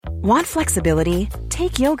Want flexibility?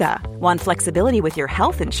 Take yoga. Want flexibility with your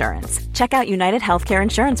health insurance? Check out United Healthcare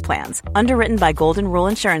Insurance Plans. Underwritten by Golden Rule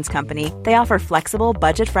Insurance Company, they offer flexible,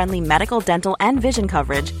 budget-friendly medical, dental, and vision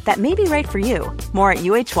coverage that may be right for you. More at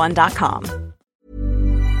uh1.com.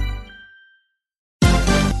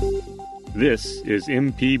 This is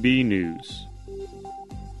MPB News.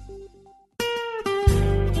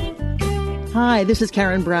 Hi, this is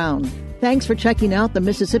Karen Brown. Thanks for checking out the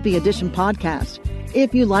Mississippi Edition podcast.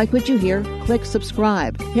 If you like what you hear, click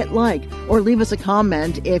subscribe, hit like, or leave us a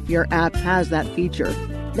comment if your app has that feature.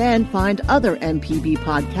 Then find other MPB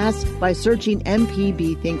podcasts by searching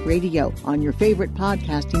MPB Think Radio on your favorite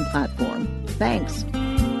podcasting platform. Thanks.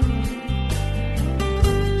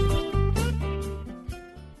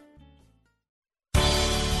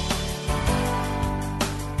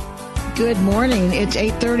 Good morning. It's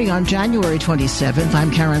 8:30 on January 27th.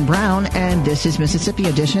 I'm Karen Brown, and this is Mississippi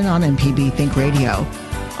Edition on MPB Think Radio.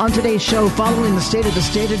 On today's show, following the State of the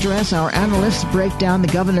State address, our analysts break down the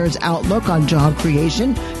governor's outlook on job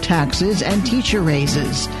creation, taxes, and teacher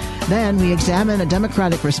raises. Then we examine a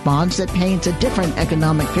Democratic response that paints a different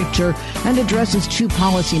economic picture and addresses two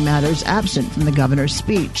policy matters absent from the governor's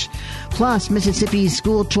speech. Plus, Mississippi's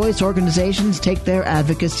school choice organizations take their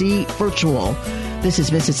advocacy virtual. This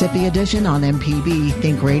is Mississippi Edition on MPB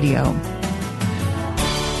Think Radio.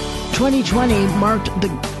 2020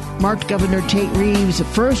 marked Governor Tate Reeves'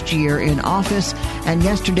 first year in office, and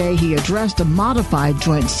yesterday he addressed a modified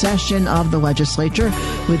joint session of the legislature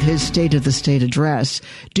with his State of the State address.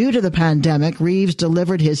 Due to the pandemic, Reeves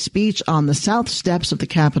delivered his speech on the south steps of the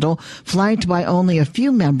Capitol, flanked by only a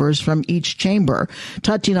few members from each chamber.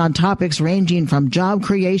 Touching on topics ranging from job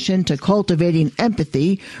creation to cultivating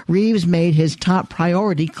empathy, Reeves made his top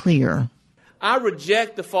priority clear. I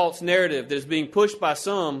reject the false narrative that is being pushed by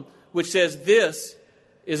some, which says this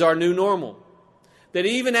is our new normal. That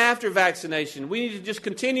even after vaccination, we need to just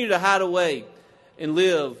continue to hide away and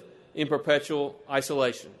live in perpetual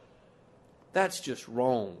isolation. That's just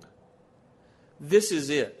wrong. This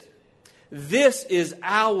is it. This is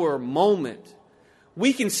our moment.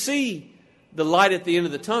 We can see the light at the end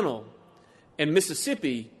of the tunnel, and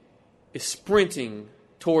Mississippi is sprinting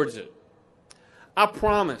towards it. I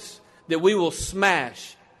promise that we will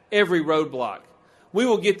smash every roadblock. We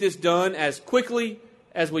will get this done as quickly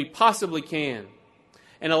as we possibly can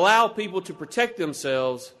and allow people to protect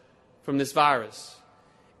themselves from this virus.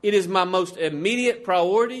 It is my most immediate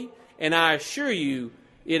priority, and I assure you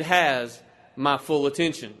it has my full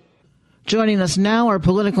attention. Joining us now are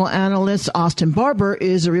political analysts. Austin Barber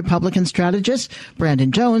is a Republican strategist.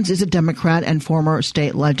 Brandon Jones is a Democrat and former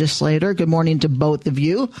state legislator. Good morning to both of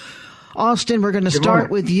you. Austin, we're going to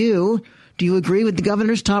start with you. Do you agree with the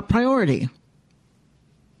governor's top priority?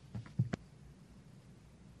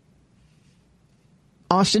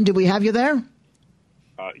 Austin, do we have you there?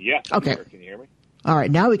 Yes. Okay. Can you hear me? All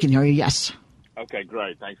right. Now we can hear you. Yes. Okay,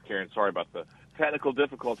 great. Thanks, Karen. Sorry about the technical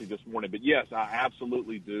difficulty this morning. But, yes, I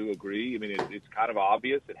absolutely do agree. I mean, it's kind of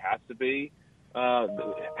obvious. It has to be.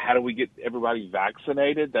 How do we get everybody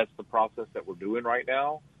vaccinated? That's the process that we're doing right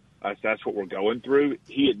now. So that's what we're going through.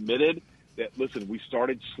 He admitted that, listen, we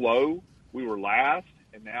started slow. We were last.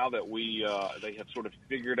 And now that they have sort of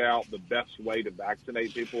figured out the best way to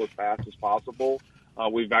vaccinate people as fast as possible,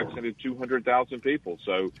 we vaccinated 200,000 people.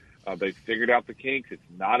 So they've figured out the kinks. It's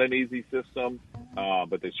not an easy system,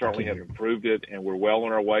 but they certainly have improved it. And we're well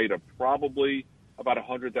on our way to probably about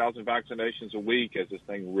 100,000 vaccinations a week as this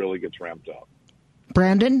thing really gets ramped up.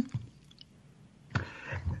 Brandon?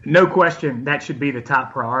 No question, that should be the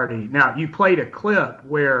top priority. Now, you played a clip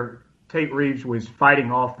where Tate Reeves was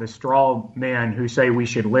fighting off the straw men who say we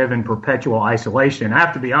should live in perpetual isolation. I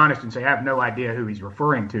have to be honest and say I have no idea who he's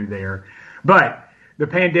referring to there. But the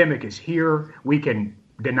pandemic is here. We can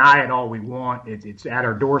deny it all we want. It's at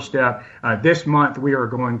our doorstep. This month, we are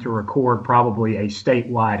going to record probably a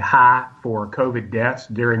statewide high for COVID deaths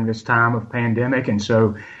during this time of pandemic. And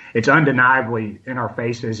so it's undeniably in our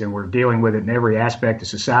faces, and we're dealing with it in every aspect of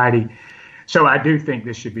society. So I do think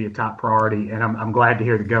this should be a top priority, and I'm glad to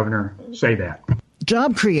hear the governor say that.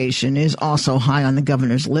 Job creation is also high on the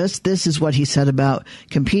governor's list. This is what he said about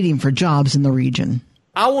competing for jobs in the region.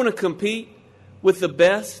 I want to compete with the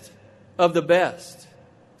best of the best.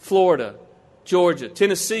 Florida, Georgia,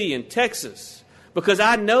 Tennessee, and Texas. Because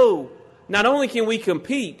I know not only can we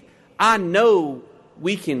compete, I know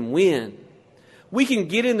we can win. We can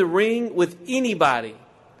get in the ring with anybody,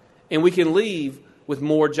 and we can leave with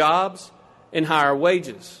more jobs and higher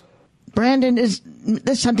wages. Brandon, is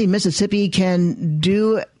this something Mississippi can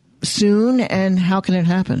do soon, and how can it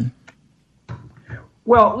happen?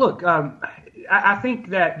 Well, look, I think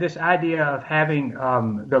that this idea of having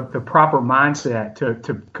the proper mindset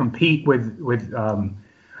to compete with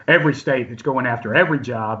every state that's going after every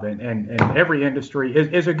job and every industry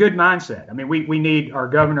is a good mindset. I mean, we need our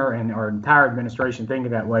governor and our entire administration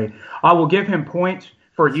thinking that way. I will give him points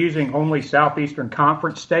for using only Southeastern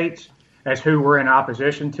Conference states as who we're in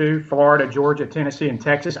opposition to: Florida, Georgia, Tennessee, and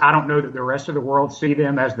Texas. I don't know that the rest of the world see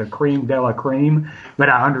them as the cream de la cream, but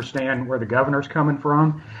I understand where the governor's coming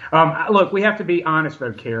from. Look, we have to be honest,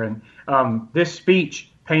 though, Karen. This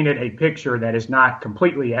speech painted a picture that is not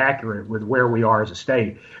completely accurate with where we are as a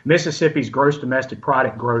state. Mississippi's gross domestic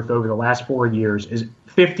product growth over the last 4 years is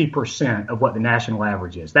 50% of what the national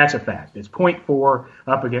average is. That's a fact. It's 0.4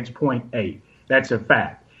 up against 0.8. That's a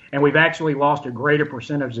fact. And we've actually lost a greater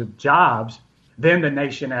percentage of jobs than the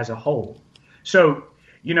nation as a whole. So,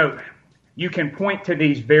 you can point to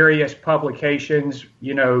these various publications,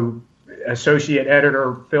 Associate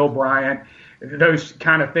Editor Phil Bryant, those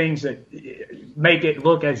kind of things that make it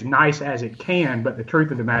look as nice as it can. But the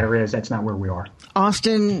truth of the matter is that's not where we are.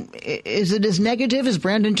 Austin, is it as negative as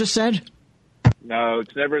Brandon just said? No,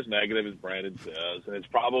 it's never as negative as Brandon says, and it's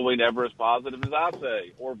probably never as positive as I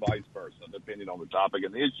say, or vice versa, depending on the topic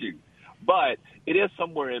and the issue. But it is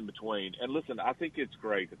somewhere in between. And listen, I think it's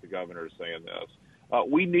great that the governor is saying this.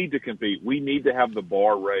 We need to compete. We need to have the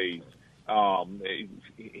bar raised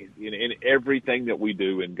in everything that we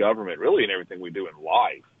do in government, really in everything we do in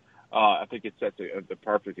life. I think it sets the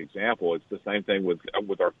perfect example. It's the same thing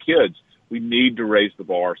with our kids. We need to raise the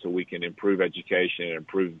bar so we can improve education and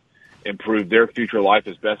improve their future life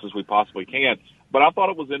as best as we possibly can. But I thought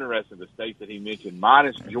it was interesting, the states that he mentioned,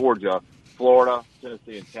 minus Georgia, Florida,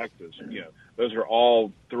 Tennessee, and Texas. Those are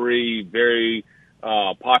all three very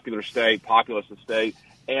populous state,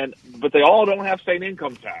 but they all don't have state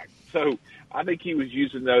income tax. So I think he was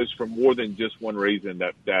using those for more than just one reason,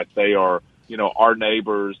 that they are, our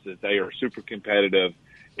neighbors, that they are super competitive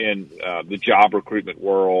in the job recruitment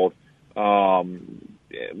world.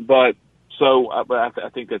 But I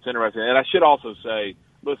think that's interesting. And I should also say,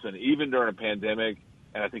 listen, even during a pandemic,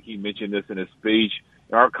 and I think he mentioned this in his speech,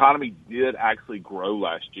 our economy did actually grow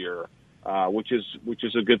last year, which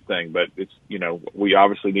is a good thing. But it's, we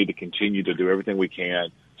obviously need to continue to do everything we can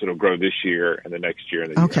so it'll grow this year and the next year.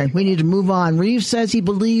 Okay, we need to move on. Reeves says he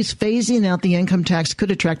believes phasing out the income tax could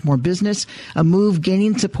attract more business, a move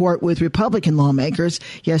gaining support with Republican lawmakers.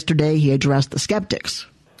 Yesterday, he addressed the skeptics.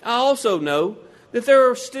 I also know that there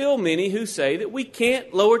are still many who say that we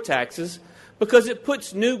can't lower taxes because it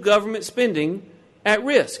puts new government spending at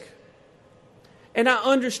risk. And I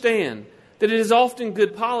understand that it is often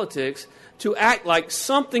good politics to act like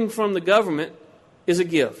something from the government is a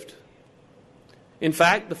gift. In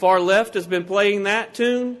fact, the far left has been playing that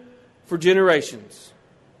tune for generations.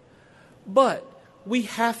 But we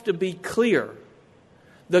have to be clear.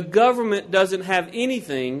 The government doesn't have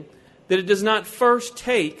anything that it does not first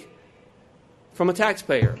take from a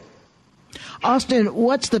taxpayer. Austin,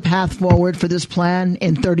 what's the path forward for this plan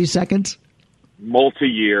in 30 seconds?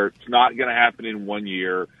 Multi-year. It's not going to happen in 1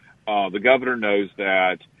 year. The governor knows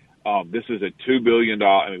that this is a $2 billion.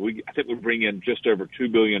 I think we bring in just over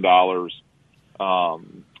 $2 billion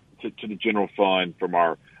to the general fund from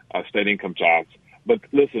our state income tax. But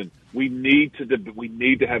listen, we need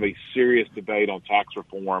to have a serious debate on tax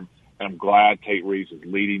reform, and I'm glad Tate Reeves is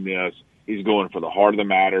leading this. He's going for the heart of the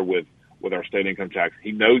matter with our state income tax.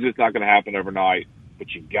 He knows it's not going to happen overnight, but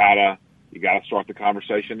you gotta start the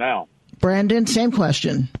conversation now. Brandon, same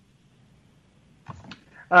question.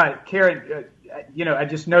 Karen, I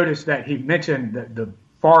just noticed that he mentioned the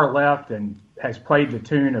far left and has played the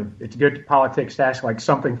tune of it's good politics to ask like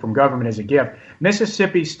something from government as a gift.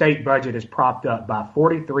 Mississippi's state budget is propped up by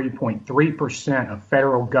 43.3% of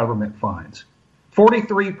federal government funds.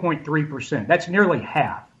 43.3%. That's nearly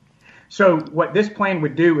half. So what this plan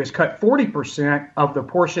would do is cut 40% of the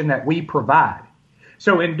portion that we provide.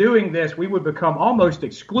 So in doing this, we would become almost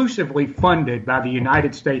exclusively funded by the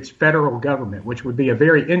United States federal government, which would be a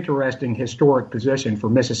very interesting historic position for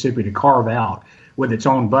Mississippi to carve out with its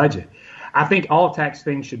own budget. I think all tax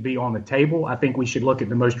things should be on the table. I think we should look at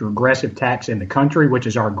the most regressive tax in the country, which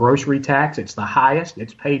is our grocery tax. It's the highest.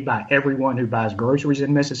 It's paid by everyone who buys groceries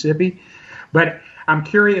in Mississippi. But I'm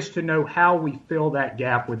curious to know how we fill that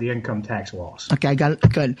gap with the income tax laws. Okay, I got it.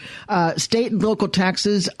 Good. State and local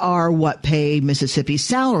taxes are what pay Mississippi's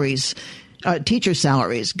salaries, teacher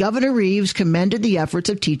salaries. Governor Reeves commended the efforts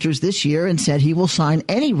of teachers this year and said he will sign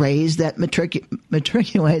any raise that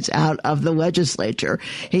matriculates out of the legislature.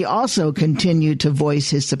 He also continued to voice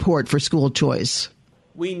his support for school choice.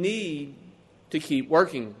 We need to keep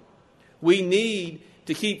working. We need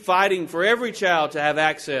to keep fighting for every child to have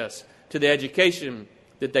access to the education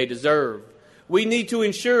that they deserve. We need to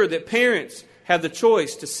ensure that parents have the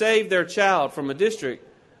choice to save their child from a district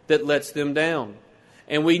that lets them down.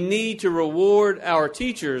 And we need to reward our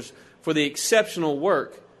teachers for the exceptional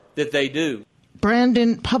work that they do.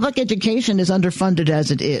 Brandon, public education is underfunded as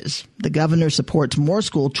it is. The governor supports more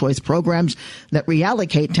school choice programs that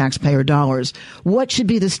reallocate taxpayer dollars. What should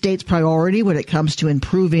be the state's priority when it comes to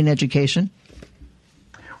improving education?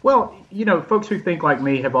 Well, folks who think like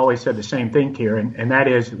me have always said the same thing, Karen, and that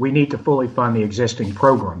is we need to fully fund the existing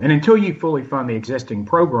program. And until you fully fund the existing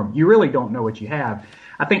program, you really don't know what you have.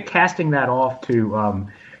 I think casting that off to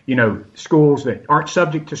schools that aren't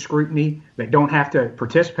subject to scrutiny, that don't have to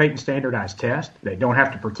participate in standardized tests, that don't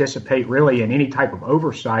have to participate really in any type of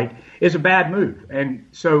oversight is a bad move. And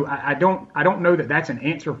so I don't know that that's an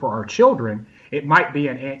answer for our children. It might be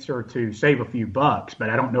an answer to save a few bucks, but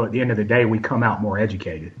I don't know at the end of the day we come out more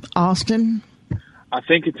educated. Austin? I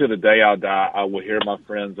think until the day I die, I will hear my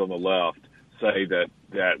friends on the left say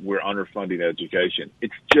that we're underfunding education.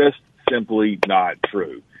 It's just simply not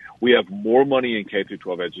true. We have more money in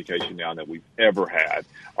K-12 education now than we've ever had.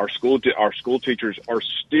 Our school teachers are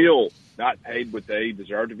still not paid what they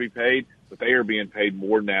deserve to be paid, but they are being paid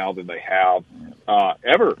more now than they have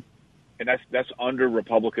ever. And that's under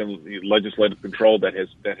Republican legislative control that has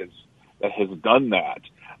done that.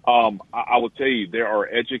 I will tell you, there are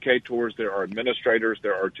educators, there are administrators,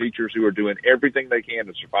 there are teachers who are doing everything they can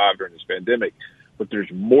to survive during this pandemic. But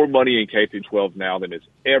there's more money in K-12 now than it's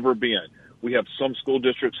ever been. We have some school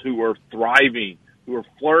districts who are thriving, who are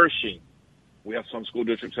flourishing. We have some school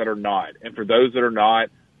districts that are not. And for those that are not,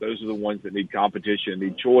 those are the ones that need competition,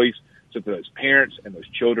 need choice, so that those parents and those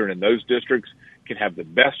children in those districts can have the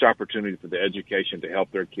best opportunity for the education to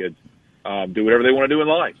help their kids do whatever they want to do in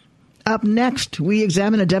life. Up next, we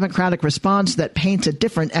examine a Democratic response that paints a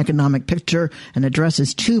different economic picture and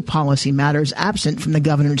addresses two policy matters absent from the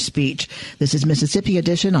governor's speech. This is Mississippi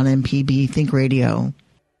Edition on MPB Think Radio.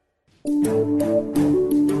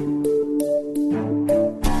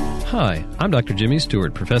 Hi, I'm Dr. Jimmy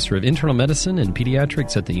Stewart, professor of internal medicine and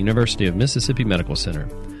pediatrics at the University of Mississippi Medical Center.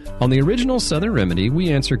 On the original Southern Remedy, we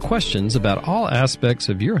answer questions about all aspects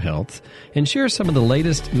of your health and share some of the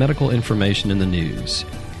latest medical information in the news.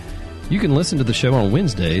 You can listen to the show on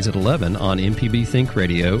Wednesdays at 11 on MPB Think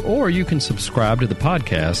Radio, or you can subscribe to the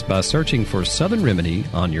podcast by searching for Southern Remedy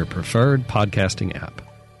on your preferred podcasting app.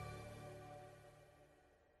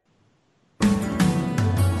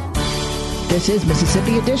 This is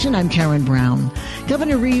Mississippi Edition. I'm Karen Brown.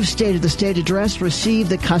 Governor Reeves' State of the State address received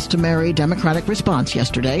the customary Democratic response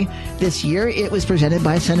yesterday. This year, it was presented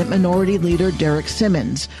by Senate Minority Leader Derek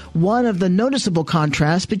Simmons. One of the noticeable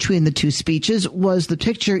contrasts between the two speeches was the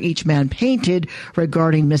picture each man painted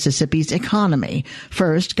regarding Mississippi's economy.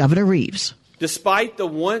 First, Governor Reeves. Despite the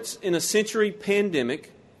once-in-a-century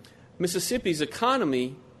pandemic, Mississippi's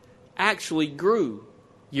economy actually grew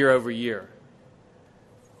year over year.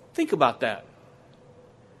 Think about that.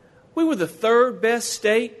 We were the third best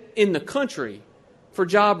state in the country for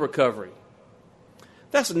job recovery.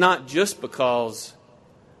 That's not just because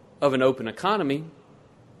of an open economy.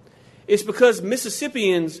 It's because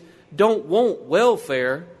Mississippians don't want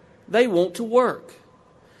welfare, they want to work.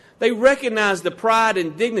 They recognize the pride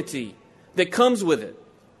and dignity that comes with it,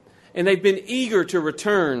 and they've been eager to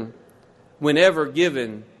return whenever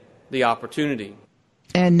given the opportunity.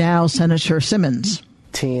 And now Senator Simmons.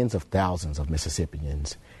 Tens of thousands of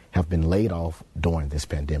Mississippians have been laid off during this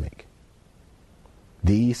pandemic.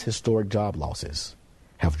 These historic job losses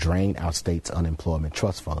have drained our state's unemployment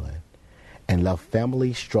trust fund and left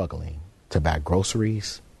families struggling to buy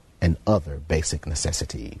groceries and other basic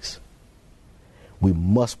necessities. We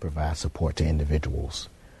must provide support to individuals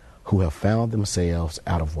who have found themselves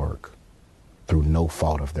out of work through no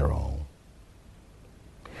fault of their own.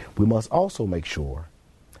 We must also make sure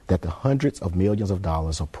that the hundreds of millions of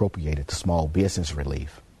dollars appropriated to small business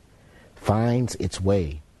relief finds its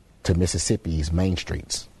way to Mississippi's main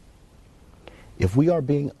streets. If we are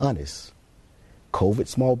being honest, COVID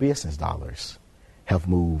small business dollars have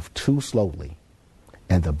moved too slowly,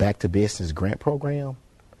 and the Back to Business grant program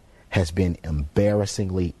has been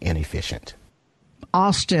embarrassingly inefficient.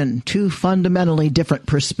 Austin, two fundamentally different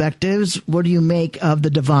perspectives. What do you make of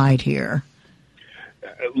the divide here?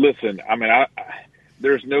 Listen,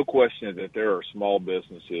 there's no question that there are small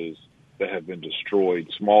businesses that have been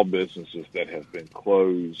destroyed, small businesses that have been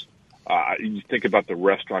closed. You think about the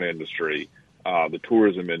restaurant industry, the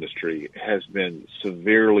tourism industry has been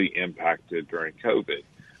severely impacted during COVID.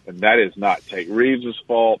 And that is not Tate Reeves'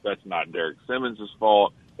 fault. That's not Derek Simmons'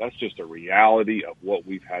 fault. That's just a reality of what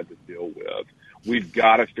we've had to deal with. We've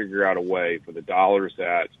got to figure out a way for the dollars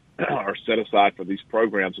that are set aside for these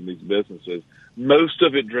programs and these businesses, most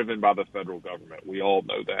of it driven by the federal government. We all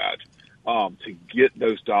know that. To get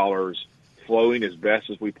those dollars flowing as best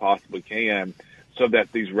as we possibly can so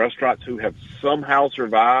that these restaurants who have somehow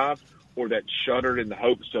survived or that shuttered in the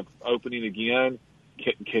hopes of opening again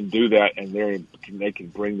can do that, and they can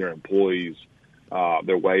bring their employees,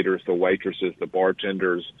 their waiters, the waitresses, the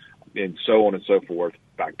bartenders, and so on and so forth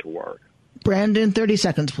back to work. Brandon, 30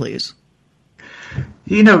 seconds, please.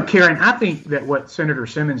 You know, Karen, I think that what Senator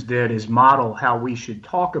Simmons did is model how we should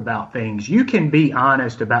talk about things. You can be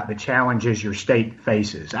honest about the challenges your state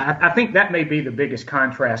faces. I think that may be the biggest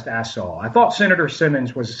contrast I saw. I thought Senator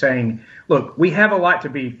Simmons was saying, look, we have a lot to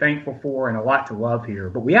be thankful for and a lot to love here,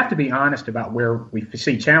 but we have to be honest about where we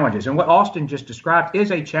see challenges. And what Austin just described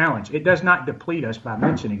is a challenge. It does not deplete us by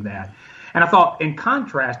mentioning that. And I thought, in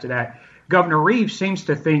contrast to that, Governor Reeves seems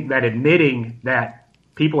to think that admitting that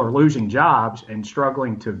people are losing jobs and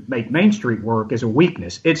struggling to make Main Street work is a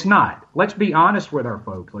weakness. It's not. Let's be honest with our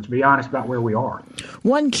folks. Let's be honest about where we are.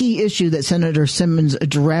 One key issue that Senator Simmons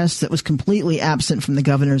addressed that was completely absent from the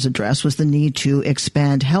governor's address was the need to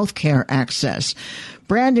expand health care access.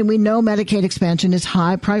 Brandon, we know Medicaid expansion is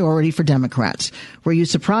high priority for Democrats. Were you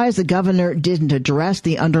surprised the governor didn't address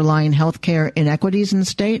the underlying health care inequities in the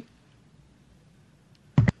state?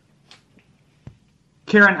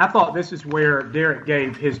 Karen, I thought this is where Derek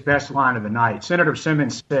gave his best line of the night. Senator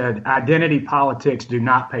Simmons said, identity politics do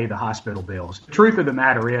not pay the hospital bills. The truth of the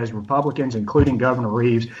matter is Republicans, including Governor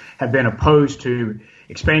Reeves, have been opposed to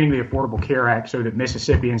expanding the Affordable Care Act so that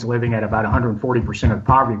Mississippians living at about 140% of the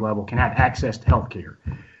poverty level can have access to health care.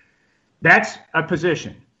 That's a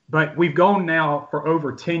position, but we've gone now for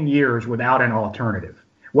over 10 years without an alternative.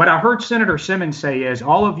 What I heard Senator Simmons say is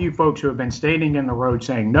all of you folks who have been standing in the road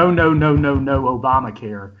saying, no, no, no, no, no,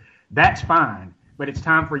 Obamacare, that's fine, but it's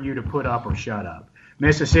time for you to put up or shut up.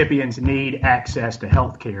 Mississippians need access to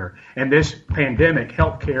health care, and this pandemic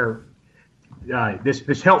health care,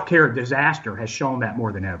 this health care disaster has shown that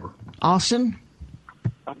more than ever. Austin?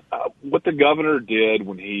 What the governor did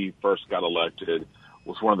when he first got elected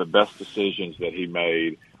was one of the best decisions that he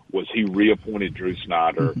made. Was he reappointed Drew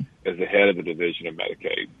Snyder as the head of the Division of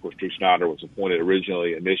Medicaid. Of course, Drew Snyder was appointed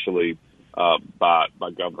initially by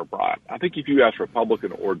Governor Bryant. I think if you ask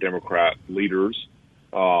Republican or Democrat leaders,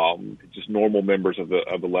 just normal members of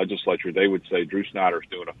the legislature, they would say Drew Snyder's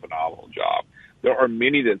doing a phenomenal job. There are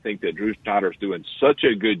many that think that Drew Snyder's doing such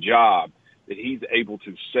a good job that he's able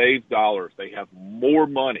to save dollars. They have more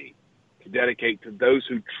money to dedicate to those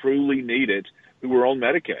who truly need it, who are on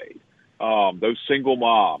Medicaid. Those single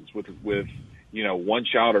moms with one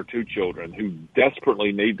child or two children who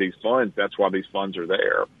desperately need these funds. That's why these funds are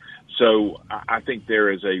there. So I think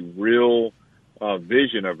there is a real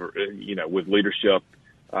vision of, with leadership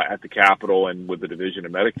at the Capitol and with the Division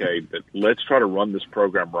of Medicaid that let's try to run this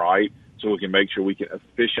program right so we can make sure we can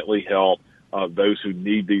efficiently help those who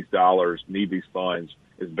need these dollars, need these funds,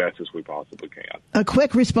 as best as we possibly can. A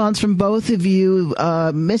quick response from both of you.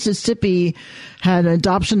 Mississippi had an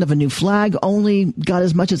adoption of a new flag, only got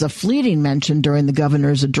as much as a fleeting mention during the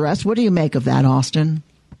governor's address. What do you make of that, Austin?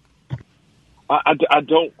 I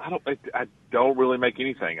don't really make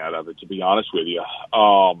anything out of it, to be honest with you.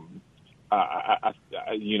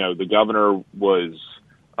 The governor was,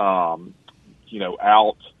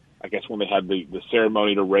 out, I guess, when they had the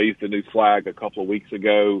ceremony to raise the new flag a couple of weeks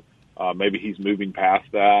ago. Maybe he's moving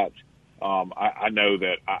past that. I know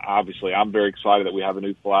that obviously I'm very excited that we have a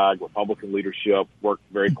new flag. Republican leadership worked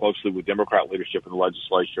very closely with Democrat leadership in the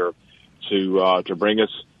legislature to bring us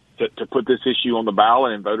to put this issue on the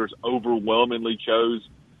ballot, and voters overwhelmingly chose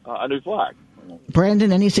a new flag.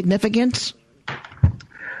 Brandon, any significance?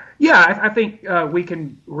 Yeah, I think we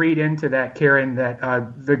can read into that, Karen, that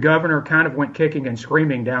the governor kind of went kicking and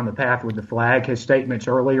screaming down the path with the flag. His statements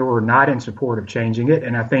earlier were not in support of changing it.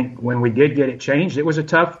 And I think when we did get it changed, it was a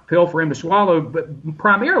tough pill for him to swallow, but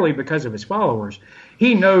primarily because of his followers.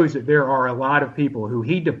 He knows that there are a lot of people who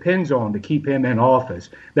he depends on to keep him in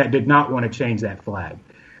office that did not want to change that flag.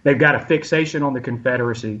 They've got a fixation on the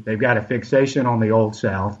Confederacy. They've got a fixation on the Old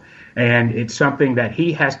South. And it's something that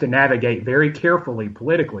he has to navigate very carefully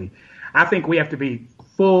politically. I think we have to be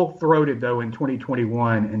full-throated, though, in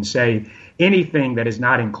 2021 and say anything that is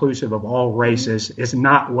not inclusive of all races is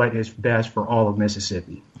not what is best for all of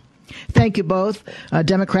Mississippi. Thank you both,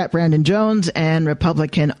 Democrat Brandon Jones and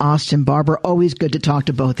Republican Austin Barber. Always good to talk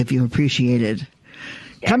to both of you. Appreciate it.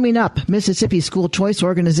 Coming up, Mississippi school choice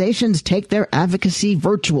organizations take their advocacy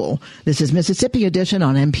virtual. This is Mississippi Edition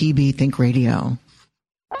on MPB Think Radio.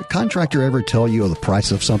 The contractor ever tell you the price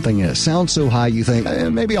of something and it sounds so high you think,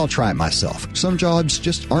 maybe I'll try it myself. Some jobs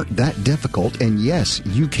just aren't that difficult, and yes,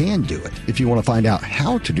 you can do it. If you want to find out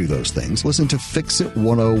how to do those things, listen to Fix It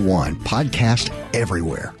 101, podcast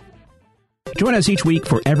everywhere. Join us each week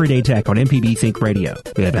for Everyday Tech on MPB Think Radio.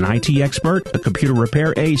 We have an IT expert, a computer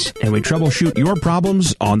repair ace, and we troubleshoot your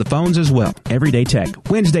problems on the phones as well. Everyday Tech,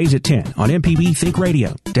 Wednesdays at 10 on MPB Think Radio.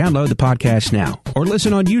 Download the podcast now or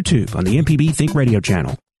listen on YouTube on the MPB Think Radio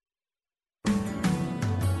channel.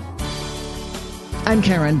 I'm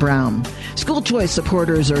Karen Brown. School choice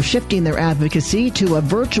supporters are shifting their advocacy to a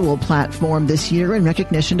virtual platform this year in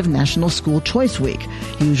recognition of National School Choice Week.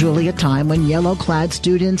 Usually a time when yellow-clad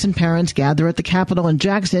students and parents gather at the Capitol in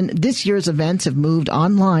Jackson, this year's events have moved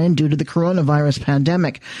online due to the coronavirus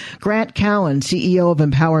pandemic. Grant Cowan, CEO of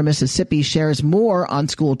Empower Mississippi, shares more on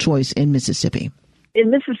school choice in Mississippi. In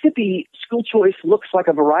Mississippi, school choice looks like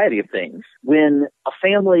a variety of things. When a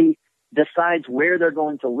family decides where they're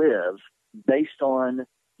going to live based on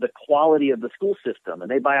the quality of the school system, and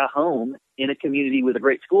they buy a home in a community with a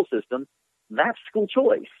great school system, that's school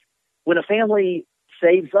choice. When a family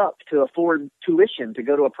saves up to afford tuition to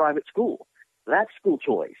go to a private school, that's school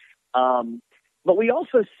choice. But we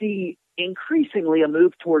also see increasingly a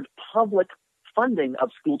move towards public funding of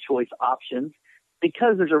school choice options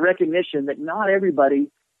because there's a recognition that not everybody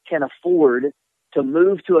can afford to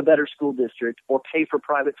move to a better school district or pay for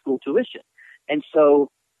private school tuition. And so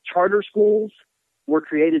charter schools were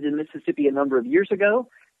created in Mississippi a number of years ago,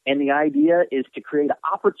 and the idea is to create an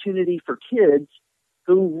opportunity for kids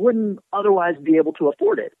who wouldn't otherwise be able to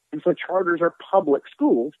afford it. And so charters are public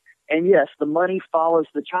schools, and yes, the money follows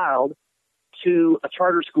the child to a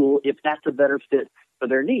charter school if that's a better fit for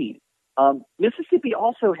their need. Mississippi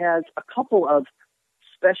also has a couple of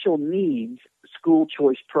special needs school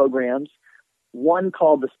choice programs, one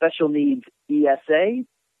called the Special Needs ESA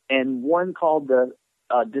and one called the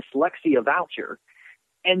Dyslexia Voucher.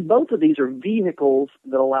 And both of these are vehicles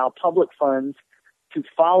that allow public funds to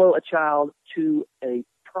follow a child to a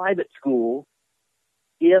private school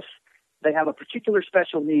if they have a particular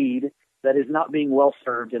special need that is not being well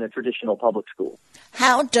served in a traditional public school.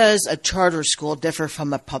 How does a charter school differ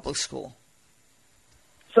from a public school?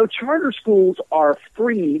 So charter schools are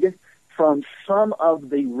freed from some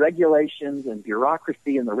of the regulations and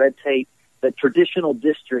bureaucracy and the red tape that traditional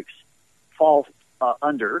districts fall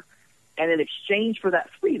under. And in exchange for that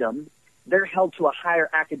freedom, they're held to a higher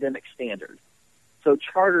academic standard. So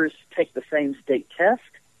charters take the same state test.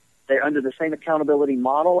 They're under the same accountability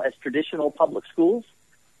model as traditional public schools,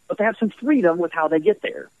 but they have some freedom with how they get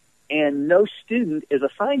there. And no student is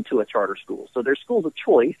assigned to a charter school. So they're schools of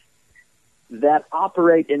choice that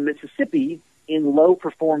operate in Mississippi in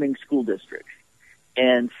low-performing school districts.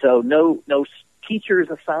 And so no teacher is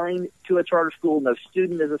assigned to a charter school, no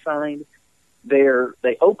student is assigned.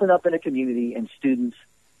 They open up in a community, and students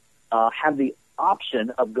have the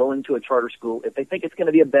option of going to a charter school if they think it's going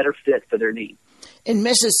to be a better fit for their needs. In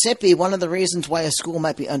Mississippi, one of the reasons why a school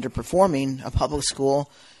might be underperforming a public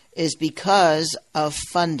school is because of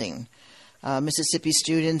funding. Mississippi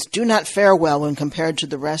students do not fare well when compared to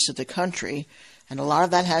the rest of the country, and a lot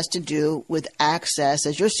of that has to do with access,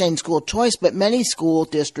 as you're saying, school choice, but many school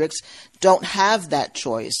districts don't have that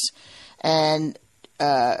choice. And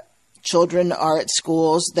children are at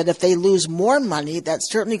schools that if they lose more money,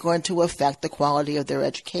 that's certainly going to affect the quality of their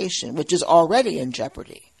education, which is already in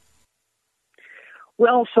jeopardy.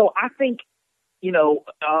 Well, so I think,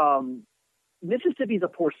 Mississippi is a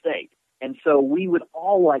poor state. And so we would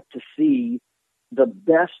all like to see the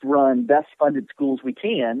best run, best funded schools we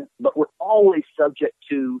can, but we're always subject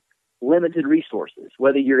to limited resources,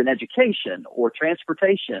 whether you're in education or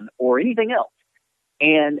transportation or anything else.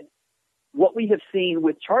 And what we have seen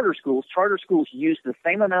with charter schools use the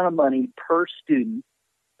same amount of money per student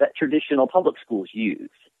that traditional public schools use.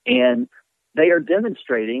 And they are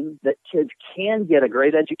demonstrating that kids can get a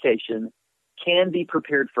great education, can be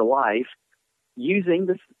prepared for life using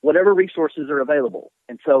whatever resources are available.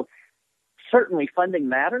 And so certainly funding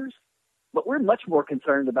matters, but we're much more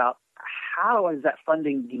concerned about how is that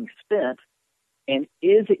funding being spent, and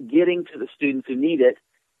is it getting to the students who need it,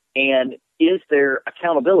 and is there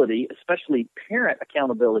accountability, especially parent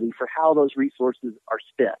accountability, for how those resources are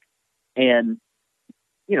spent. And,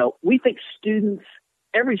 we think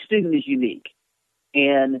every student is unique,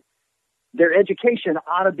 and their education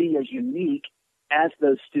ought to be as unique as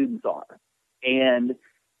those students are. And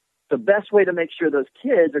the best way to make sure those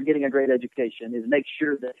kids are getting a great education is make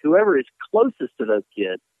sure that whoever is closest to those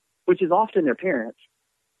kids, which is often their parents,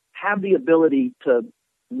 have the ability to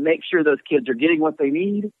make sure those kids are getting what they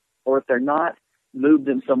need, or if they're not, move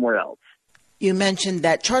them somewhere else. You mentioned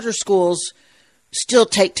that charter schools still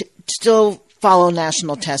follow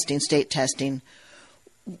national testing, state testing.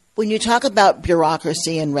 When you talk about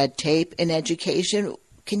bureaucracy and red tape in education,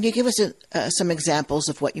 can you give us some examples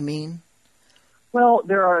of what you mean? Well,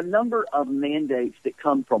 there are a number of mandates that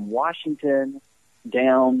come from Washington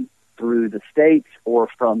down through the states or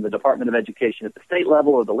from the Department of Education at the state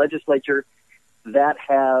level or the legislature that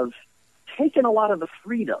have taken a lot of the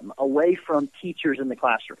freedom away from teachers in the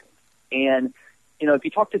classroom. And, if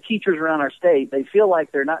you talk to teachers around our state, they feel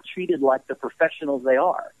like they're not treated like the professionals they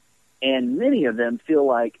are. And many of them feel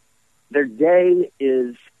like their day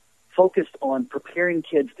is focused on preparing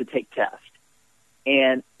kids to take tests.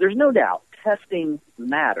 And there's no doubt testing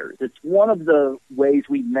matters. It's one of the ways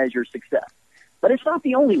we measure success. But it's not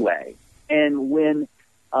the only way. And when,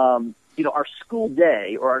 our school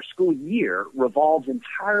day or our school year revolves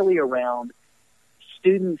entirely around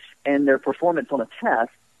students and their performance on a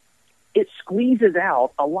test, it squeezes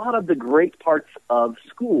out a lot of the great parts of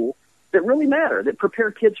school that really matter, that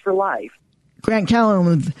prepare kids for life. Grant Callen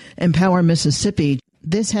with Empower Mississippi.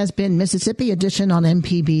 This has been Mississippi Edition on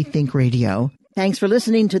MPB Think Radio. Thanks for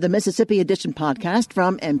listening to the Mississippi Edition podcast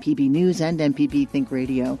from MPB News and MPB Think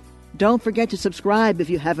Radio. Don't forget to subscribe if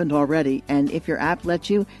you haven't already, and if your app lets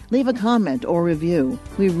you, leave a comment or review.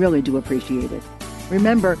 We really do appreciate it.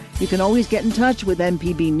 Remember, you can always get in touch with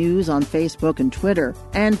MPB News on Facebook and Twitter,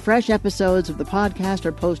 and fresh episodes of the podcast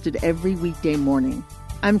are posted every weekday morning.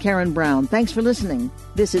 I'm Karen Brown. Thanks for listening.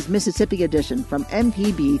 This is Mississippi Edition from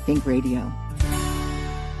MPB Think Radio.